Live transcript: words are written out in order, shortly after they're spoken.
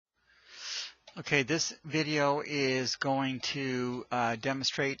Okay, this video is going to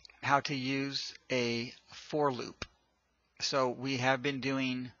demonstrate how to use a for loop. So we have been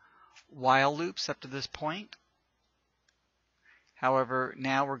doing while loops up to this point. However,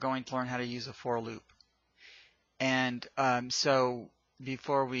 now we're going to learn how to use a for loop. And so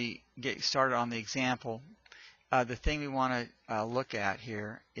before we get started on the example, the thing we want to look at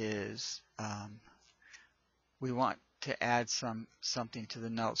here is we want to add something to the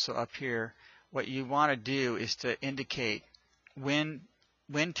note. So up here, what you want to do is to indicate when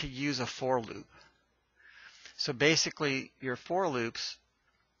to use a for loop. So basically, your for loops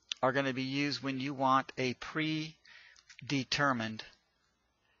are going to be used when you want a predetermined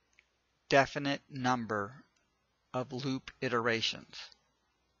definite number of loop iterations.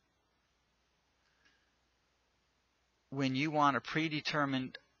 When you want a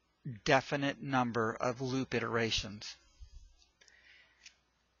predetermined definite number of loop iterations.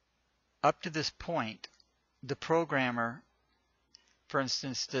 Up to this point, the programmer, for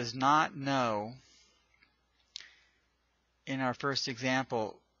instance, does not know, in our first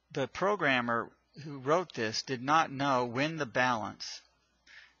example, the programmer who wrote this did not know when the balance,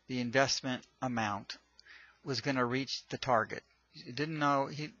 the investment amount, was going to reach the target. He didn't know,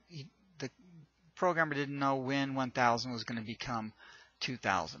 the programmer didn't know when 1,000 was going to become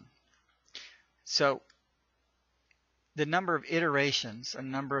 2,000. So the number of iterations, a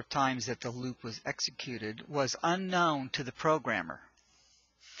number of times that the loop was executed, was unknown to the programmer.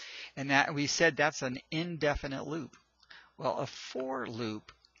 And that we said that's an indefinite loop. Well, a for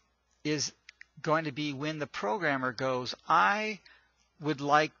loop is going to be when the programmer goes, I would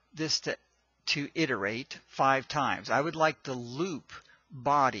like this to iterate 5 times. I would like the loop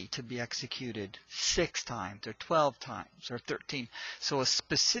body to be executed 6 times or 12 times or 13. So a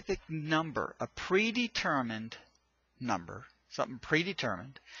specific number, a predetermined number, something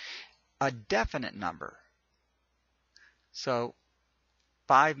predetermined, a definite number. So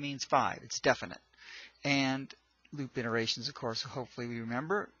 5 means 5, it's definite. And loop iterations, of course, hopefully we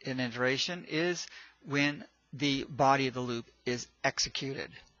remember, an iteration is when the body of the loop is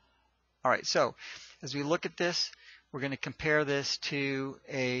executed. All right, so as we look at this, we're going to compare this to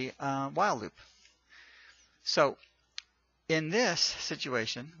a while loop. So in this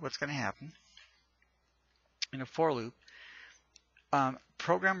situation, what's going to happen in a for loop,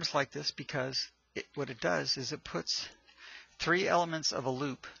 programmers like this because what it does is it puts 3 elements of a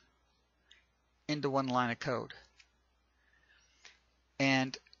loop into one line of code.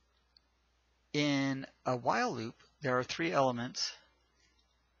 And in a while loop, there are 3 elements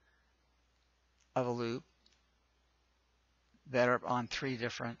of a loop that are on 3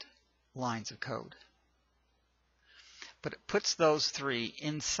 different lines of code. But it puts those 3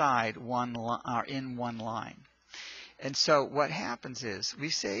 inside one in one line. And so what happens is we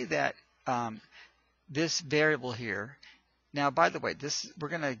say that this variable here, now by the way, we're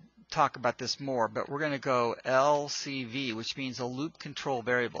going to talk about this more, but we're going to go LCV, which means a loop control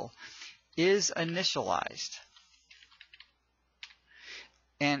variable, is initialized.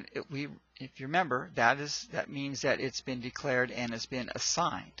 And if you remember, that means that it's been declared and it's been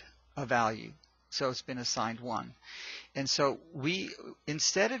assigned a value. So it's been assigned 1. And so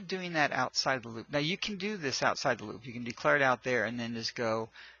instead of doing that outside the loop, now you can do this outside the loop. You can declare it out there and then just go,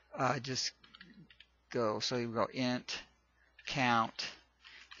 so you go int count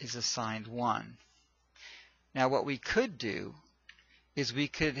is assigned 1. Now what we could do is we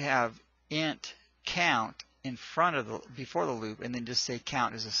could have int count in front of before the loop and then just say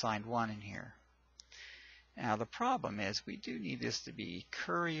count is assigned 1 in here. Now the problem is we do need this to be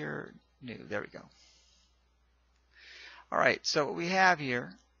courier new. There we go. All right, so what we have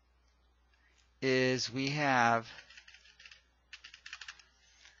here is we have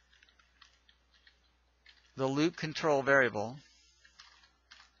the loop control variable,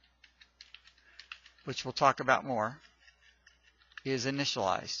 which we'll talk about more, is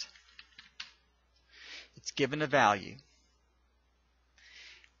initialized. It's given a value.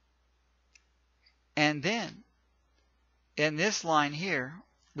 And then in this line here,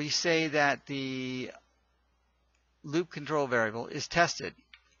 we say that the loop control variable is tested.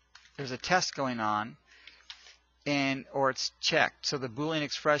 There's a test going on, or it's checked. So the Boolean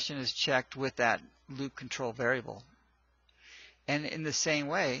expression is checked with that loop control variable. And in the same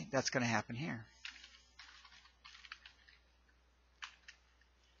way, that's going to happen here.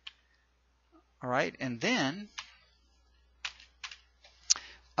 All right, and then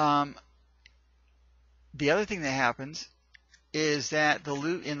the other thing that happens is that the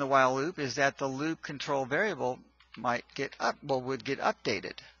loop in the while loop is that the loop control variable would get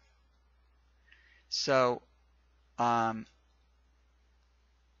updated. So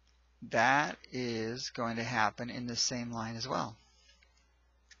that is going to happen in the same line as well.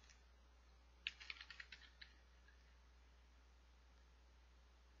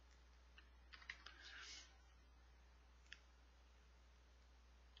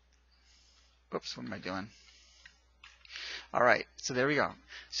 Oops, what am I doing? All right, so there we go.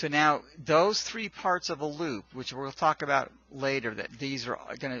 So now those three parts of a loop, which we'll talk about later, that these are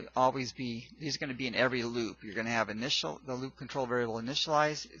going to always be, these are going to be in every loop. You're going to have the loop control variable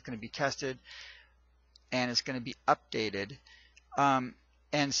initialized, it's going to be tested, and it's going to be updated.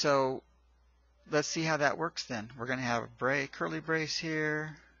 And so let's see how that works then. We're going to have a curly brace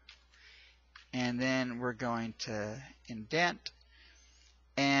here, and then we're going to indent.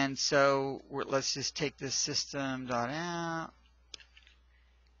 And so let's just take this system.out,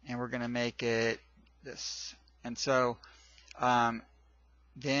 and we're going to make it this. And so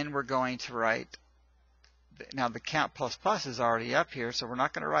then we're going to write, now the count plus plus is already up here, so we're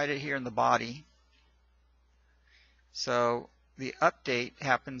not going to write it here in the body. So the update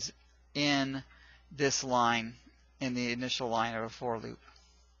happens in this line, in the initial line of a for loop,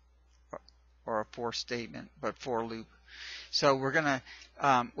 or a for statement, but for loop. So we're going to,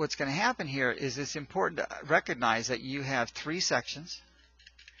 what's going to happen here is it's important to recognize that you have three sections.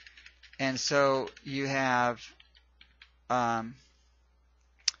 And so you have updated.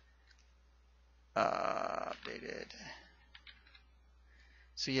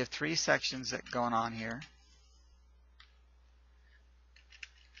 So you have three sections that going on here.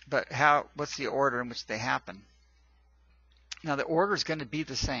 But what's the order in which they happen? Now the order is going to be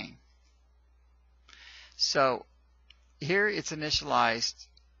the same. So here it's initialized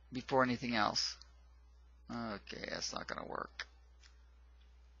before anything else. Okay, that's not going to work.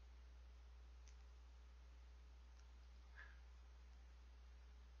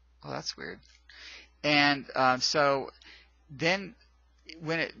 Oh, that's weird. And so then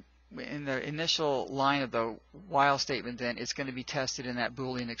in the initial line of the while statement, then it's going to be tested in that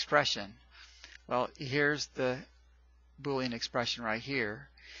Boolean expression. Well, here's the Boolean expression right here.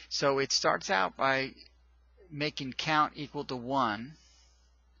 So it starts out by making count equal to 1,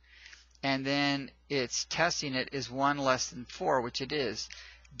 and then it's testing it is 1 less than 4, which it is.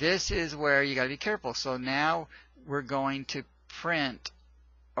 This is where you got to be careful. So now we're going to print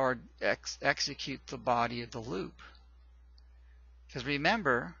or execute the body of the loop. Because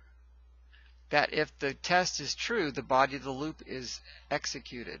remember that if the test is true, the body of the loop is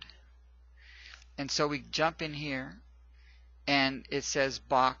executed. And so we jump in here, and it says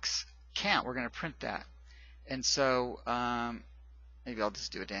box count. We're going to print that. And so maybe I'll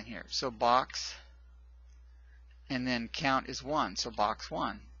just do it down here. So box, and then count is 1, so box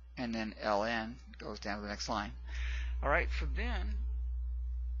 1, and then ln goes down to the next line. All right, so then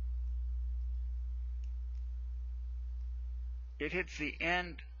it hits the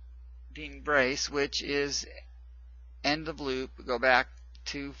ending brace, which is end of loop. Go back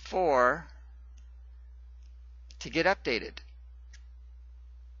to 4 to get updated.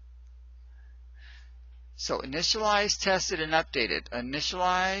 So initialized, tested, and updated.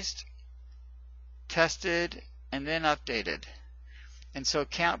 Initialized, tested, and then updated. And so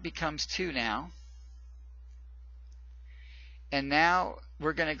count becomes 2 now. And now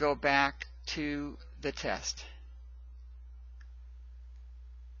we're going to go back to the test.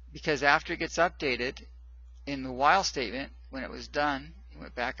 Because after it gets updated, in the while statement, when it was done, it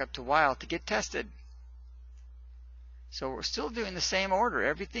went back up to while to get tested. So we're still doing the same order.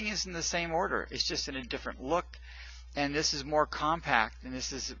 Everything is in the same order. It's just in a different look, and this is more compact. And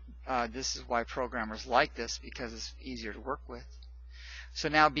this is why programmers like this, because it's easier to work with. So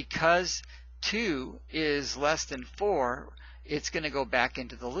now, because 2 is less than 4, it's going to go back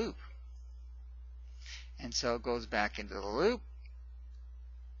into the loop. And so it goes back into the loop.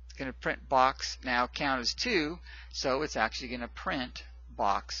 It's going to print box. Now count is 2, so it's actually going to print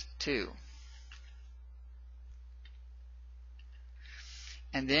box 2.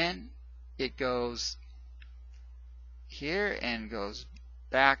 And then it goes here and goes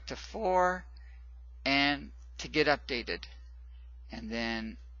back to 4 and to get updated. And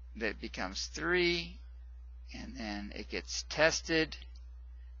then that becomes 3, and then it gets tested.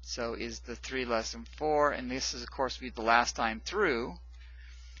 So is the 3 less than 4? And this is, of course, be the last time through.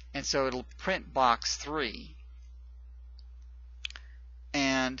 And so it'll print box 3.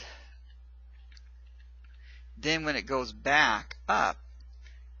 And then when it goes back up,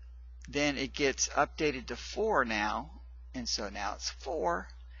 then it gets updated to 4 now, and so now it's 4,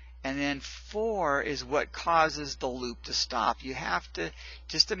 and then 4 is what causes the loop to stop. You have to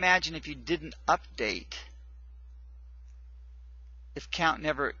just imagine if you didn't update, if count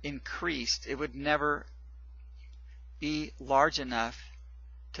never increased, it would never be large enough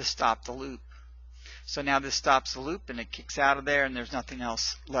to stop the loop. So now this stops the loop and it kicks out of there, and there's nothing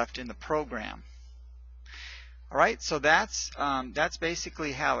else left in the program. All right, so that's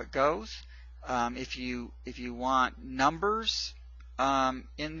basically how it goes. If you want numbers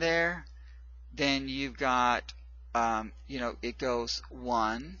in there, then you've got it goes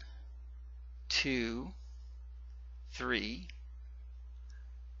 1, 2, 3,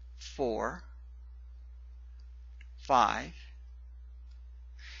 4, 5,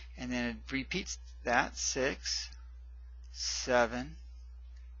 and then it repeats that 6, 7,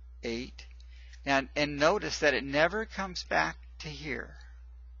 8. And notice that it never comes back to here.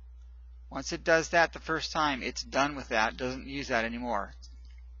 Once it does that the first time, it's done with that. It doesn't use that anymore.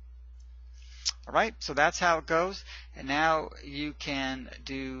 All right, so that's how it goes. And now you can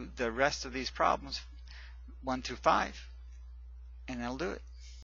do the rest of these problems 1 through 5, and that'll do it.